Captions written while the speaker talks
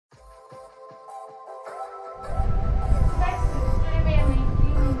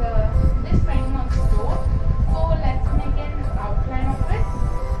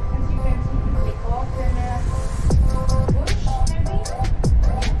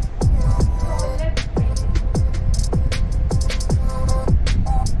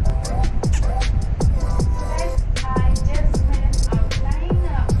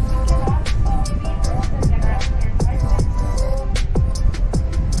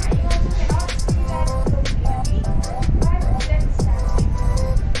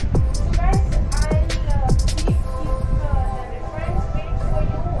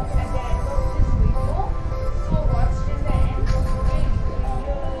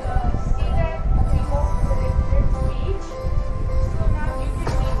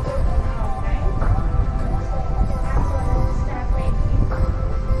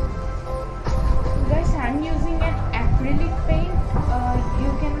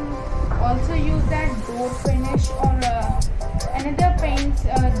wood finish or another paints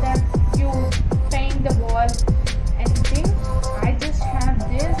that you paint the wall, anything. I just have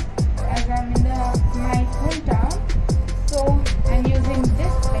this as I'm in my hometown, so I'm using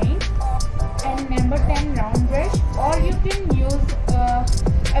this paint and number 10 round brush, or you can use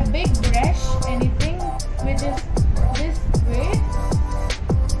a big brush, anything which is this way,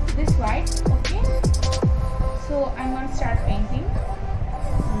 this white. Okay, so I'm gonna start painting.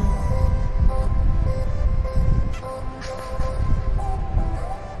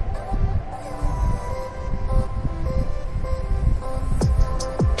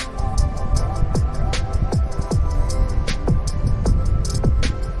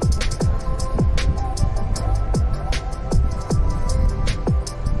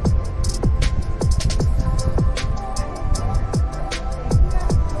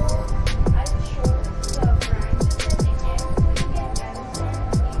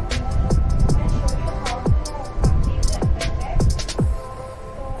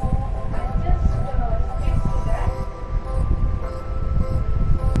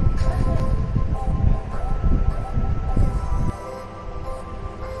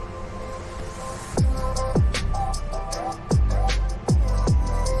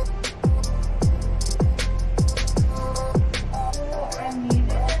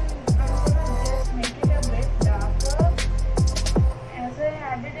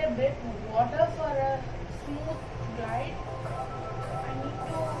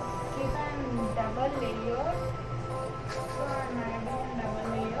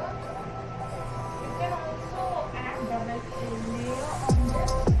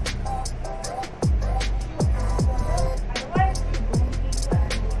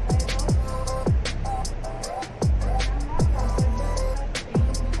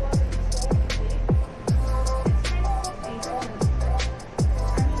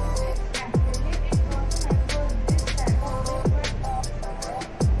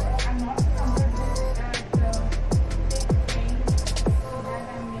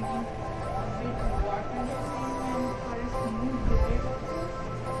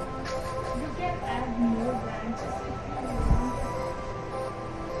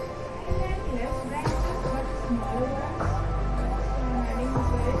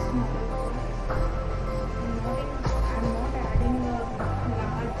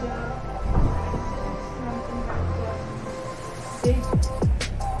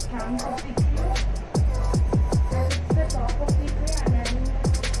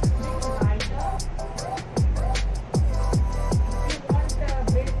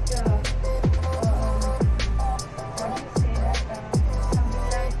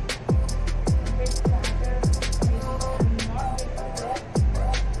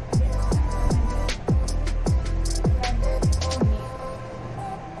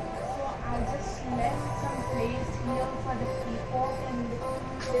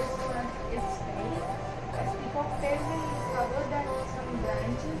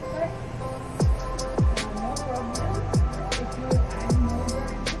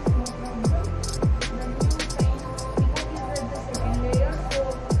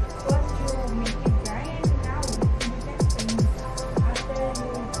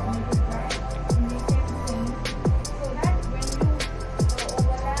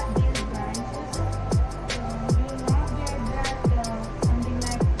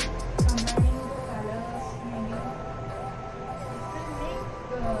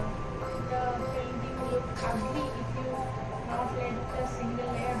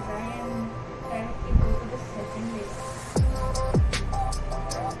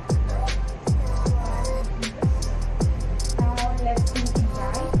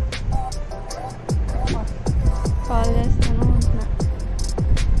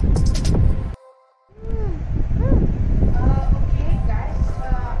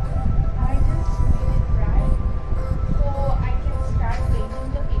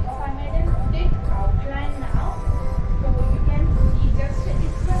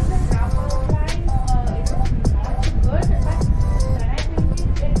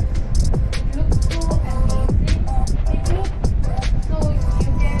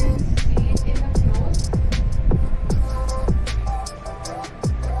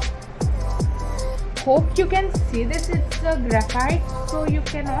 Hope you can see this. It's a graphite, so you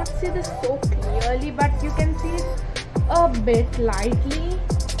cannot see this so clearly, but you can see it a bit lightly.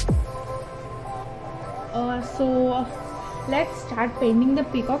 So let's start painting the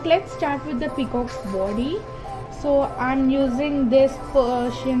peacock. Let's start with the peacock's body. So I'm using this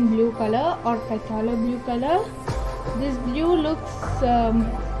Persian blue color or Phthalo blue color. This blue looks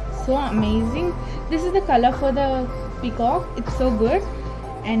so amazing. This is the color for the peacock. It's so good.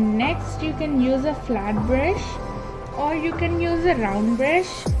 And next you can use a flat brush or you can use a round brush,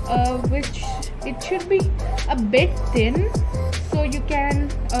 which it should be a bit thin so you can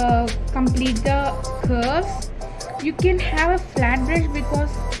complete the curves. You can have a flat brush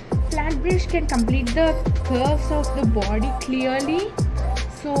because flat brush can complete the curves of the body clearly.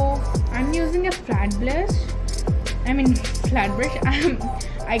 So I'm using a flat brush.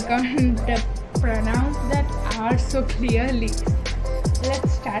 I can't pronounce that R so clearly.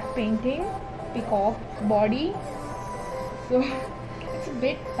 Let's start painting peacock body. So it's a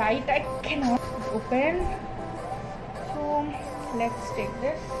bit tight, I cannot open. So let's take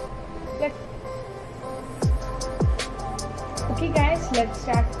this. Okay guys, let's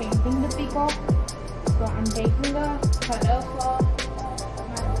start painting the peacock. So I'm taking the color for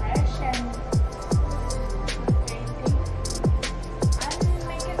my brush and painting. I'll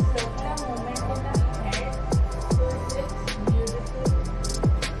make a circular movement in the head so it looks beautiful.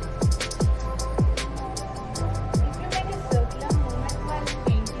 If you make a circular movement while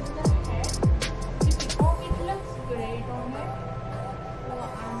painting the head, the peacock, it looks great on it. So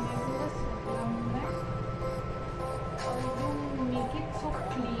I'm making a circular movement. You make it so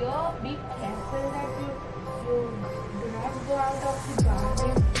clear. Be careful that you do not go out of the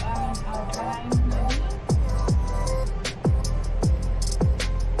outline maybe.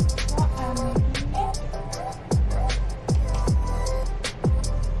 So I'm making it.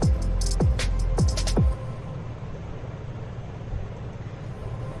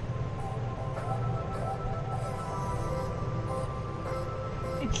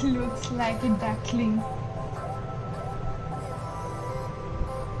 It looks like a duckling.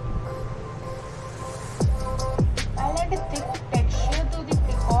 A thick texture to the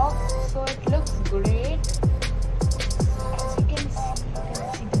peacock so it looks great. As you can see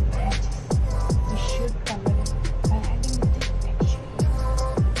the branches. We should cover it by adding a thick texture.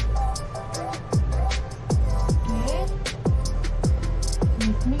 Okay,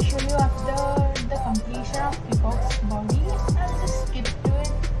 let me show you after the completion of peacock's body. I'll just skip to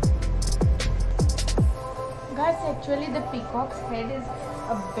it. Guys, actually the peacock's head is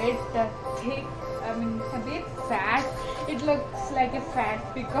a bit thick, a bit fat. It looks like a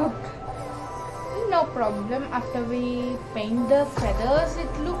fat peacock. No problem, after we paint the feathers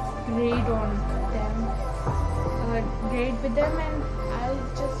it looks great on them, great with them. And I'll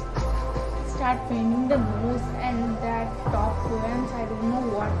just start painting the nose and that top ones. I don't know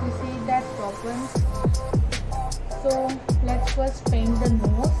what to say, that top ones. So let's first paint the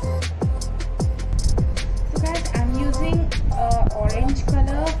nose. So guys, I'm using orange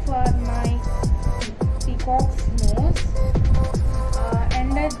color for my peacock's nose, and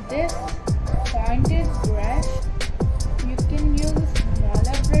this pointed brush, you can use a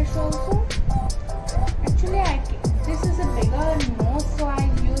smaller brush also. Actually this is a bigger nose, so I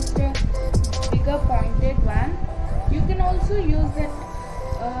used a bigger pointed one. You can also use that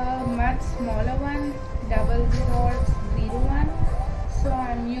much smaller one, 00 or 01. So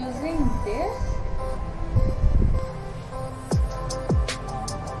I'm using this.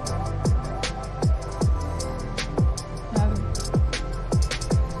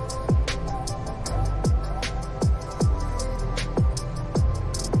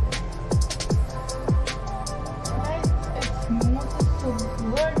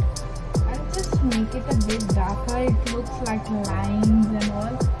 Make it a bit darker. It looks like lines and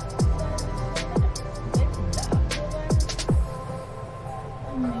all. So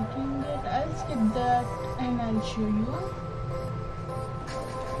I'm making it. I'll skip that and I'll show you.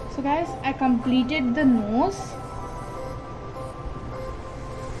 So guys, I completed the nose.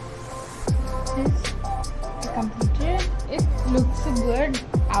 I completed. It looks good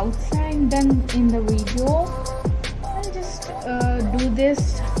outside than in the video. I'll just do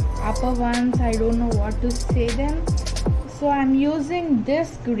this upper ones. I don't know what to say them. So I'm using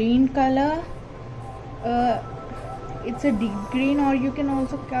this green color. It's a deep green, or you can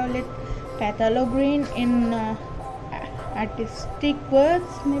also call it phthalo green in artistic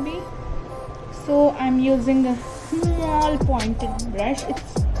words maybe. So I'm using a small pointed brush.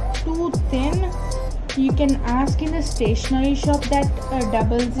 It's too thin. You can ask in the stationery shop that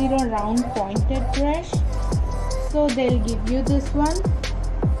 00 round pointed brush, so they'll give you this one.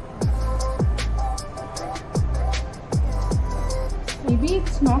 Maybe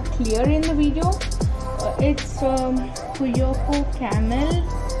it's not clear in the video. It's Kuyoko Camel.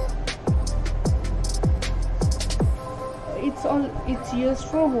 It's used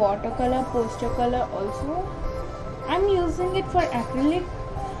for watercolor, poster color also. I'm using it for acrylic.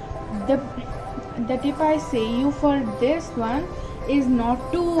 The tip I say you for this one is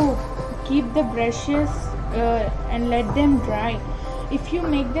not to keep the brushes and let them dry. if you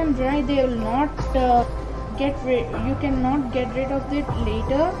make them dry, they will not you cannot get rid of it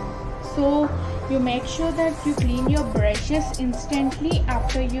later. So you make sure that you clean your brushes instantly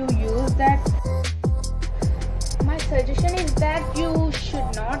after you use that. My suggestion is that you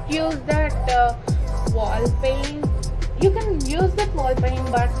should not use that wall paint. You can use that wall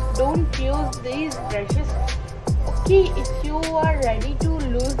paint, but don't use these brushes. Okay, if you are ready to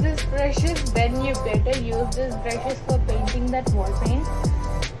lose these brushes, then you better use these brushes for painting that wall paint.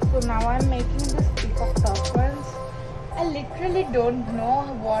 So now I'm making this peacock turtles. I literally don't know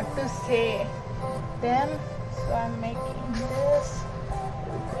what to say them, so I'm making this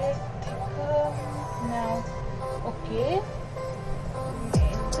a bit thicker now. Okay,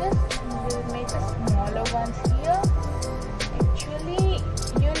 made this, and we'll make the smaller ones here. Actually,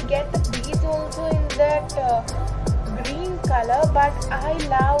 you'll get the beads also in that green color, but I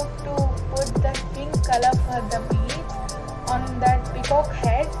love to put the pink color for the beads on that peacock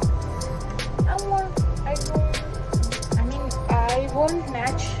head. I want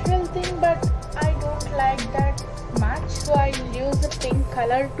natural thing, but I don't like that much, so I'll use the pink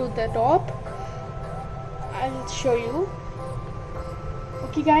color to the top. I'll show you.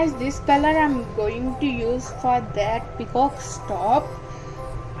 Okay guys, this color I'm going to use for that peacock's top.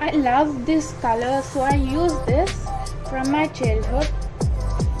 I love this color, so I use this from my childhood.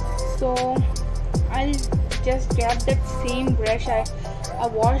 So I'll just grab that same brush. I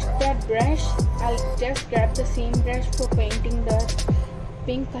washed that brush. I'll just grab the same brush for painting the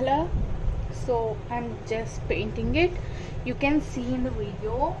pink color. So I'm just painting it. You can see in the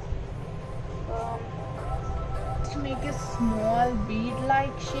video. To make a small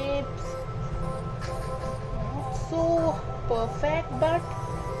bead-like shapes. Not so perfect, but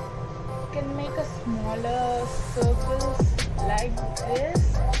you can make a smaller circles like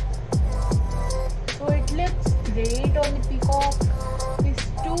this. So it looks great on the peacock. This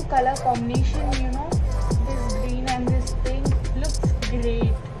two color combination, you know, this green and this pink looks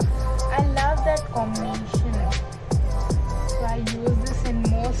great. I love that combination. So I use this in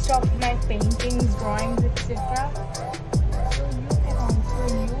most of my paintings, drawings, etc. So you can also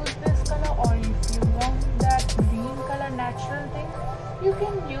use this color, or if you want that green color natural thing, you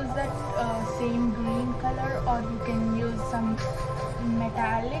can use that same green color, or you can use some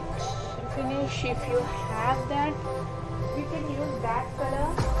metallic finish if you have that. You can use that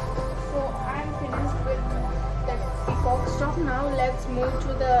color. So I'm finished with that peacock's top. Now let's move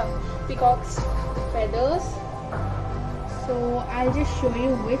to the peacock's feathers. So I'll just show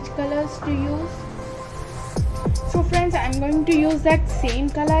you which colors to use. So friends, I'm going to use that same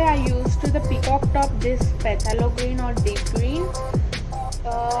color I used to the peacock top, this phthalo green or deep green.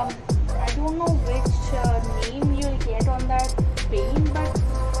 I don't know which name you'll get on that paint, but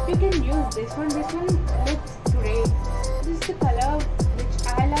you can use this one. This one looks great. This is the color which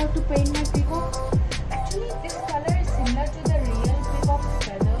I love to paint my peacock. Actually, this color is similar to the real peacock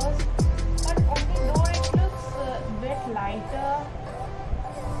feathers, but only though it looks a bit lighter.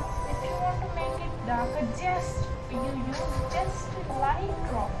 If you want to make it darker, you use just a light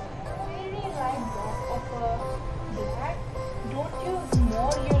drop, very light drop of black. Don't use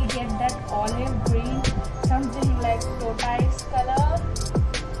more, you'll get that olive green, something like tortoise color,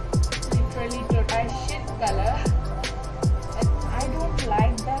 literally tortoise shit color. And I don't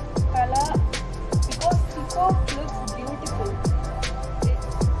like that color because peacock looks beautiful. It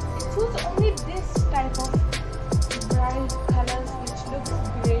choose only this type of bright colors which looks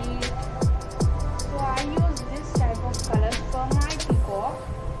great. So I use this type of colors for my peacock.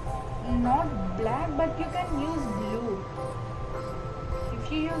 Not black, but you can use blue.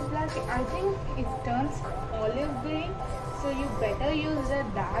 If you use black, I think it turns olive green, so you better use a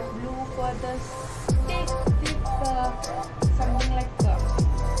dark blue for the thick something like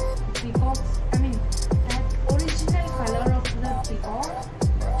peacocks. I mean that original color of the peacock.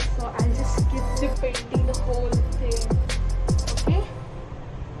 So I'll just skip the painting the whole thing. Okay.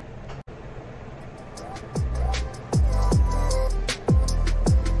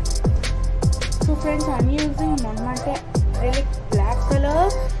 So friends, I'm using marte acrylic black color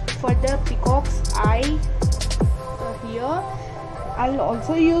for the peacock's eye here. I'll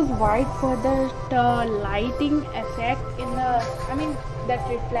also use white for the lighting effect in the, that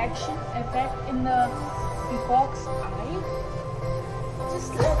reflection effect in the peacock's eye.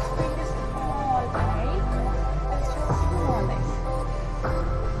 Just let's bring a small eye. Let's just small eye.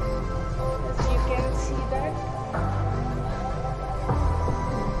 As you can see that.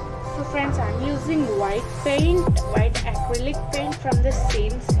 So friends, I'm using white acrylic paint from the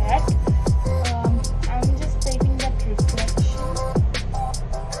same set. I'm just painting that reflection.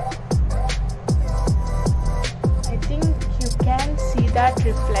 I think you can see that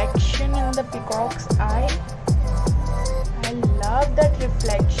reflection in the peacock's eye. I love that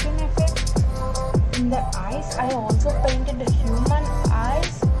reflection effect in the eyes. I also painted the human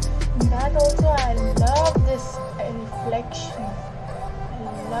eyes. In that also I love this reflection.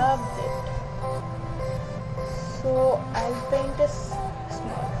 I loved it. So I'll paint a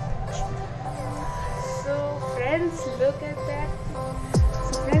small. So friends, look at that.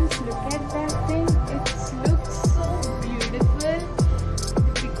 So friends, look at that thing. It looks so beautiful.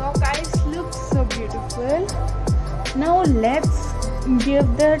 The peacock eyes look so beautiful. Now let's give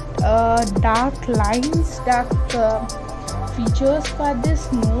that dark lines, dark features for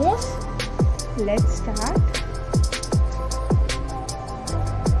this nose. Let's start.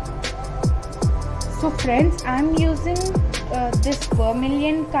 So friends, I'm using this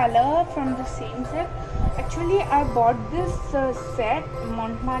vermilion color from the same set. Actually, I bought this set,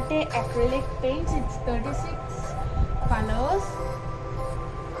 Mont Marte acrylic paints. It's 36 colors.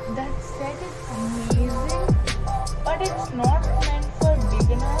 That set is amazing, but it's not meant for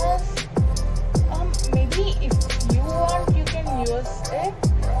beginners. Maybe if you want, you can use it,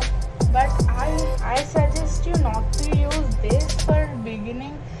 but I suggest you not to use this for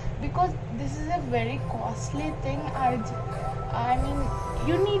beginning, because this is a very costly thing. I mean,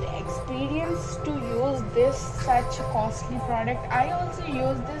 you need experience to use this such a costly product. I also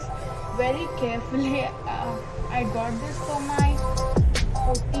use this very carefully. I got this for my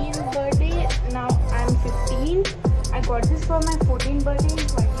 14th birthday. Now I'm 15. I got this for my 14th birthday in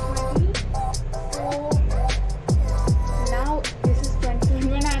 2020. So now this is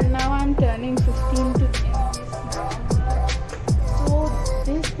 2021 and now I'm turning 15 to this November. So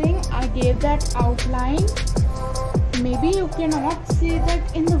this thing, I gave that outline. Maybe you cannot see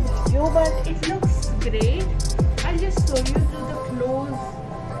that in the video, but it looks great. I'll just show you through the close.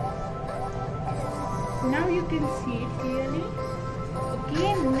 Now you can see it clearly.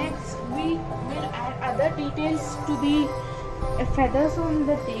 Okay, next we will add other details to the feathers on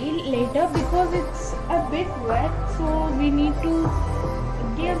the tail later, because it's a bit wet, so we need to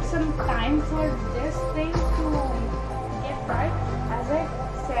give some time for this thing to get right. As I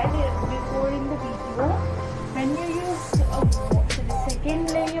said before in the video, when you use the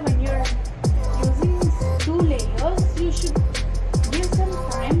second layer, when you're using 2 layers, you should give some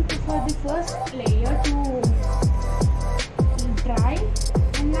time for the first layer to dry.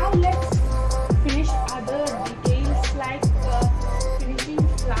 And now let's finish other details like finishing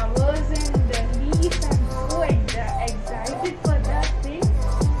flowers and leaves. I'm so excited for that thing.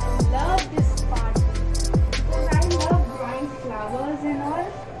 I love this part because I love drawing flowers and all.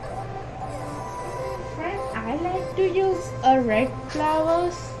 Friends, I like to use red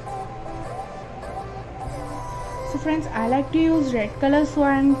flowers. So friends, I like to use red color, so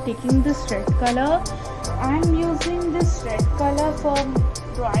I'm taking this red color. I'm using this red color for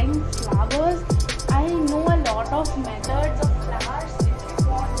drawing flowers. I know a lot of methods of flowers.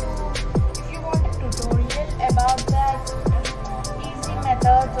 If you want a tutorial about that, easy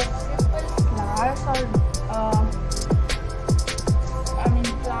methods of simple flowers or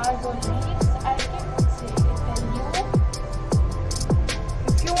flowers or leaves, I can tell you.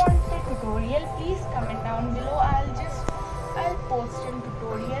 If you want a tutorial, please comment down below. I'll post a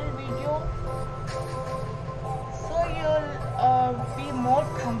tutorial video, so you'll be more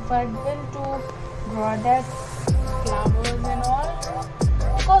comfortable to draw that flowers and all,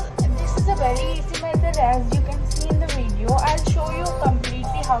 because this is a very easy method. As you can see in the video, I'll show you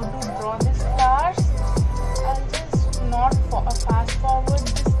completely how to draw these flowers. I'll just not fast forward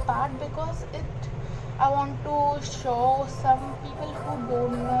this part, because I want to show some people who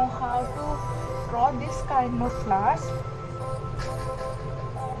don't know how to draw this kind of flowers.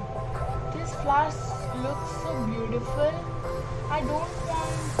 These flowers look so beautiful. I don't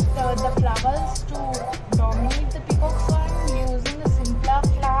want the flowers to dominate the peacock, so I'm using the simpler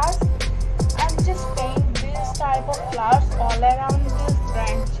flowers. I'm just paint this type of flowers all around these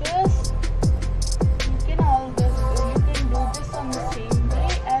branches. You can do this on the same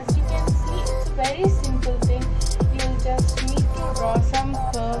way. As you can see, it's a very simple thing. You'll just need to draw some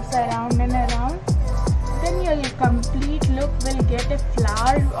curves around and around. Then your complete look will get a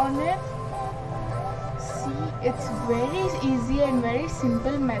flower on it. See, it's very easy and very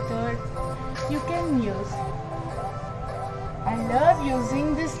simple method you can use. I love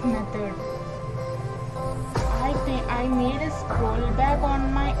using this method. I made a scroll bag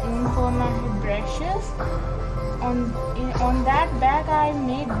on my own for my brushes. On that bag I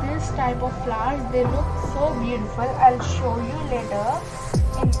made this type of flowers. They look so beautiful. I'll show you later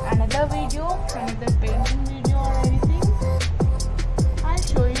in another video, another painting video or anything. I'll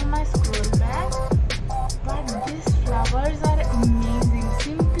show you my scroll bag. But these flowers are amazing.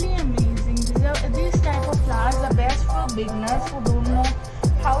 beginners who don't know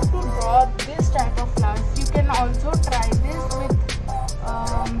how to draw this type of flowers. You can also try this with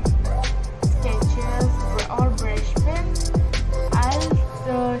sketches or brush pens.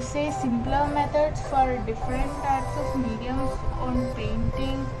 I'll say simpler methods for different types of mediums on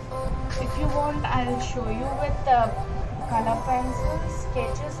painting. If you want, I'll show you with color pencils,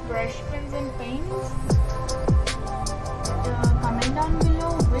 sketches, brush pens and paints. Comment down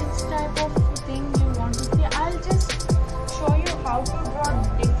below which type of thing you want to see. I'll just show you how to draw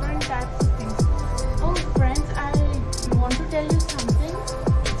different types of things. Oh friends, I want to tell you something.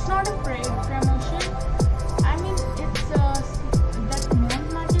 It's not a paid promotion. I mean, it's that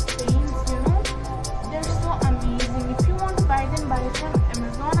mont paints, you know, they're so amazing. If you want to buy them, buy it from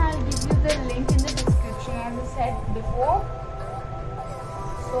Amazon. I'll give you the link in the description as I said before.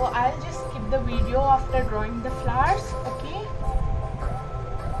 So I'll just skip the video after drawing the flowers, okay?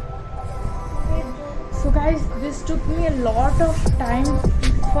 So guys, this took me a lot of time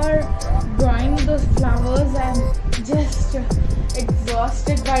for drawing those flowers. I'm just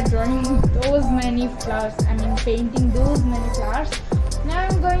exhausted by drawing those many flowers. I mean, painting those many flowers. Now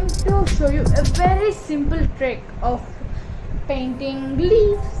I'm going to show you a very simple trick of painting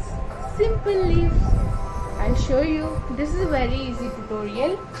leaves. Simple leaves. I'll show you. This is a very easy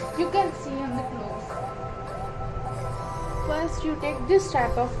tutorial. You can see on the clothes. First, you take this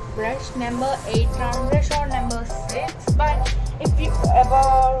type of brush, number 8 round brush or number 6. But if you if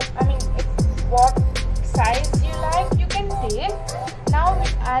what size you like, you can take. Now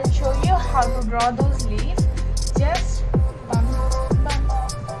I'll show you how to draw those leaves. Just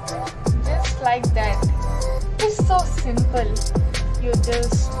just like that. It's so simple. You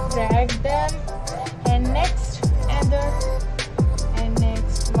just drag them, and next other, and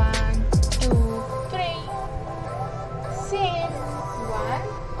next 1, 2, 3. Same 1,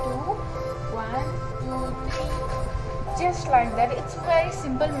 2, 1, 2, 3. Just like that. It's a very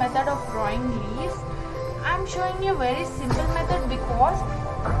simple method of drawing leaves. I'm showing you a very simple method because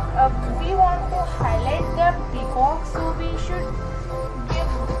we want to highlight the peacock, so we should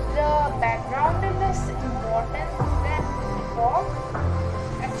give the background in this importance than peacock.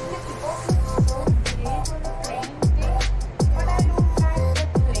 Actually, peacock is so great on a plain thing, but I don't like the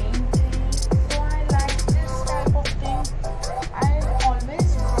plain thing, so I like this type of thing. I always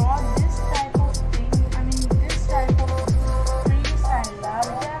draw this type of thing. I mean, this type of trees. I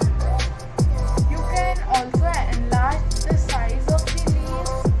love them. You can also enlarge the size of the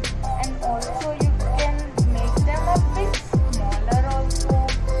leaves, and also you can make them a bit smaller also.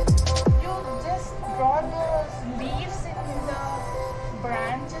 You just draw those leaves in the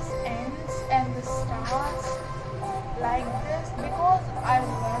branches, ends and the stars like this, because I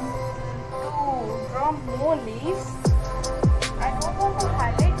want to draw more leaves. I don't want to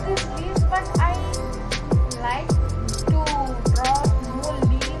highlight these leaves, but I like to draw more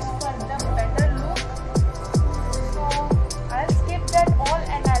leaves for the better look. So I'll skip that all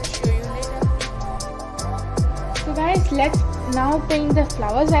and I'll show you later. So guys, let's now paint the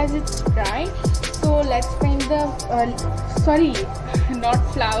flowers as it's dry. So let's paint the sorry, not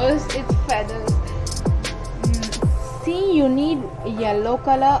flowers, it's feathers. See, you need yellow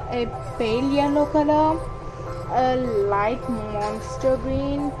color, a pale yellow color, a light monster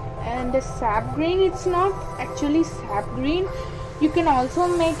green, and a sap green. It's not actually sap green. You can also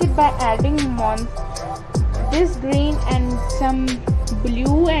make it by adding this green and some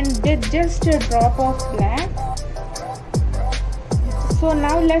blue and just a drop of black. So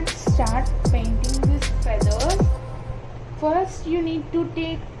now let's start painting these feathers. First, you need to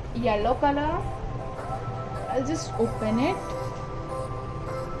take yellow color. I'll just open it.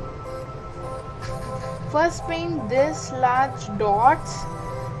 First, paint this large dots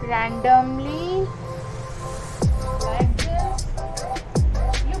randomly like this.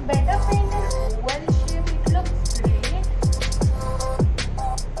 You better paint an oval shape, it looks great.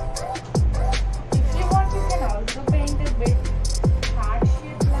 If you want, you can also paint a bit heart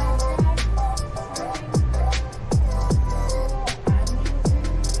shape like that. So I'm using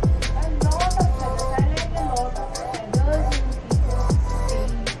a lot of feathers. I like a lot of feathers in peacock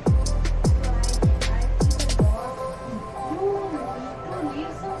paint. So I keep a lot. You need to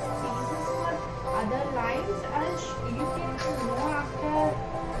leave some spaces for other lines. You can know after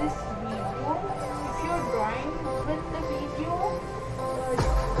this video. If you're drawing with the video,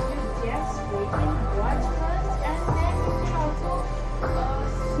 you just wait and watch first, and then you can also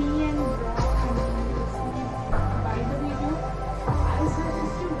see and draw by the video. I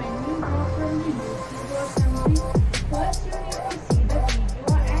suggest you, when you draw from the YouTube or something, first you need to see the video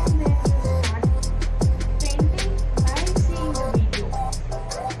and then you start painting by seeing the video.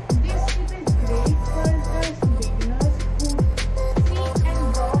 This tip is great for the beginners who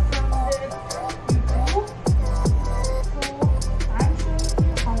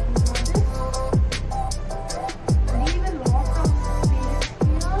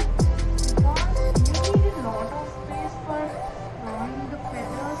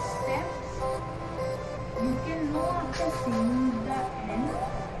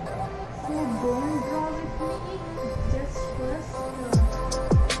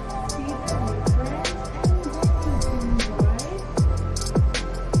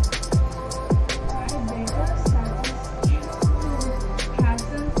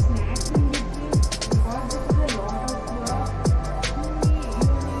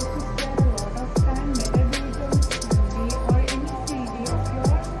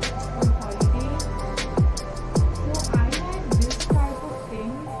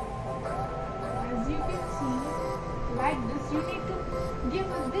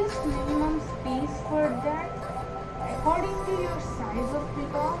is minimum space for that according to your size of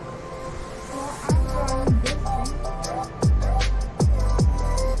peacock. So I'm drawing this thing.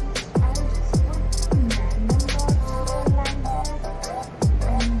 I'll just put some random dots here like that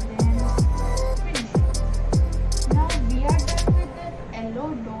and then finish. Now we are done with the yellow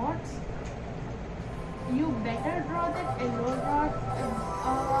dots. You better draw that yellow dot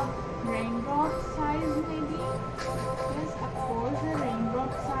raindrop size maybe. Yes, of course, the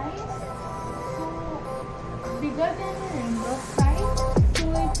raindrop size. So bigger than the raindrop size, so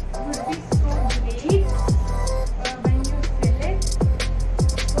it would be so great when you fill it.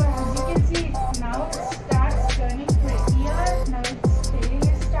 So as you can see, now it starts turning prettier. Now it's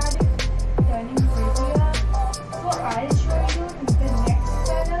started turning prettier. So I'll show you the next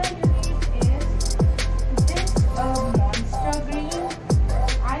color you need is this monster green.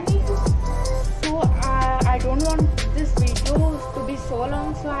 I need to, so I don't want this video to be so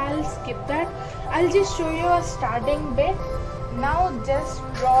long, so I'll skip that. I'll just show you a starting bit. Now just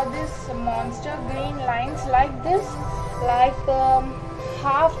draw this monster green lines like this, like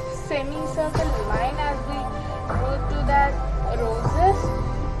half semicircle line as we drew to that roses.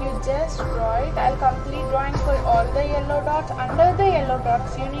 You just draw it. I'll complete drawing for all the yellow dots. Under the yellow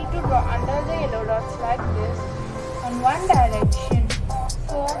dots, you need to draw under the yellow dots like this on one direction.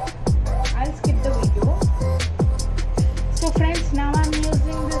 So I'll skip the video. So friends, now I'm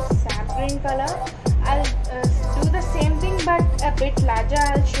using this sap green color. I'll do the same thing but a bit larger.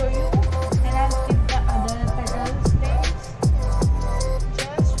 I'll show you, and I'll skip the other petals things.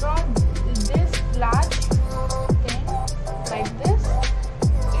 Just draw this large thing like this.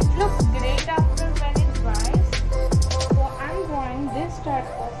 It looks great after when it dries. So I'm drawing this type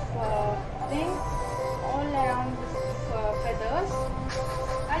of thing all around with feathers.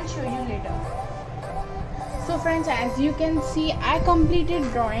 I'll show you later. So friends, as you can see, I completed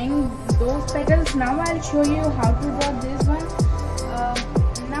drawing those petals. Now I'll show you how to draw this one.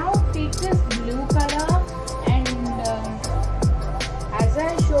 Now take this blue color and as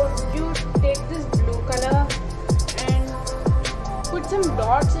I showed you, take this blue color and put some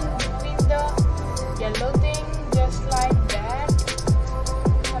dots in between the yellow thing, just like that.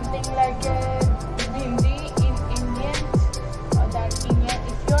 Something like a bindi in Indians, or that Indian.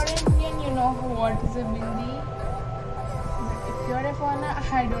 If you're Indian, you know what is a bindi. If you're a foreigner,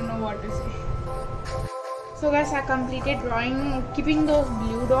 I don't know what to say. So guys, I completed drawing keeping those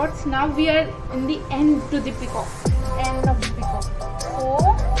blue dots. Now we are in the end to the peacock, end of the peacock. So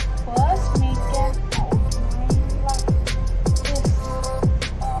first make an outline like this.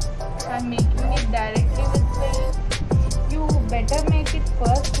 I'm making it directly with paint. You better make it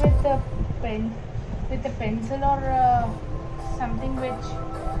first with a pen, with a pencil or something which is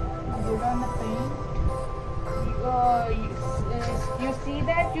good on the paint. You see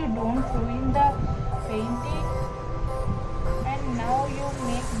that you don't ruin the painting, and now you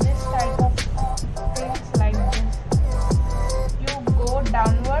make this type of things like this. You go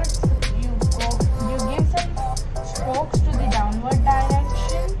downwards, you give some strokes to the downward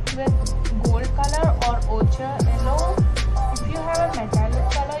direction with gold color or ochre yellow. If you have a metallic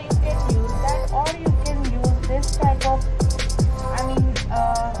color, you can use that, or you can use this type of,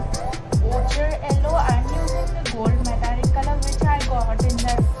 ochre yellow. I'm using the gold metallic color which I got in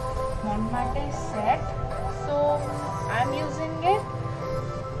the marte set, so I'm using it.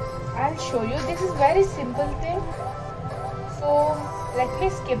 I'll show you. This is very simple thing. So let me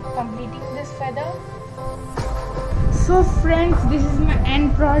skip completing this feather. So friends, this is my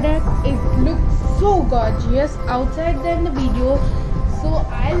end product. It looks so gorgeous outside than the video. So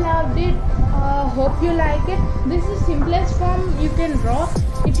I loved it. Hope you like it. This is simplest form you can draw.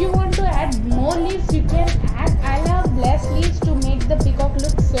 If you want to add more leaves, you can add. I love less leaves to make the peacock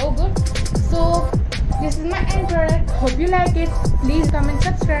look so good. So this is my end product. Hope you like it. Please comment,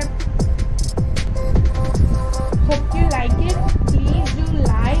 subscribe. Hope you like it. Please do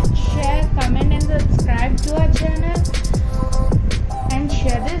like, share, comment and subscribe to our channel. And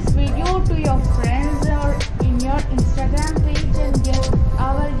share this video to your friends or in your Instagram page and get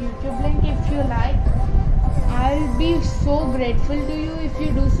our YouTube link if you like. I'll be so grateful to you if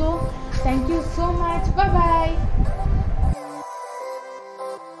you do so. Thank you so much. Bye bye.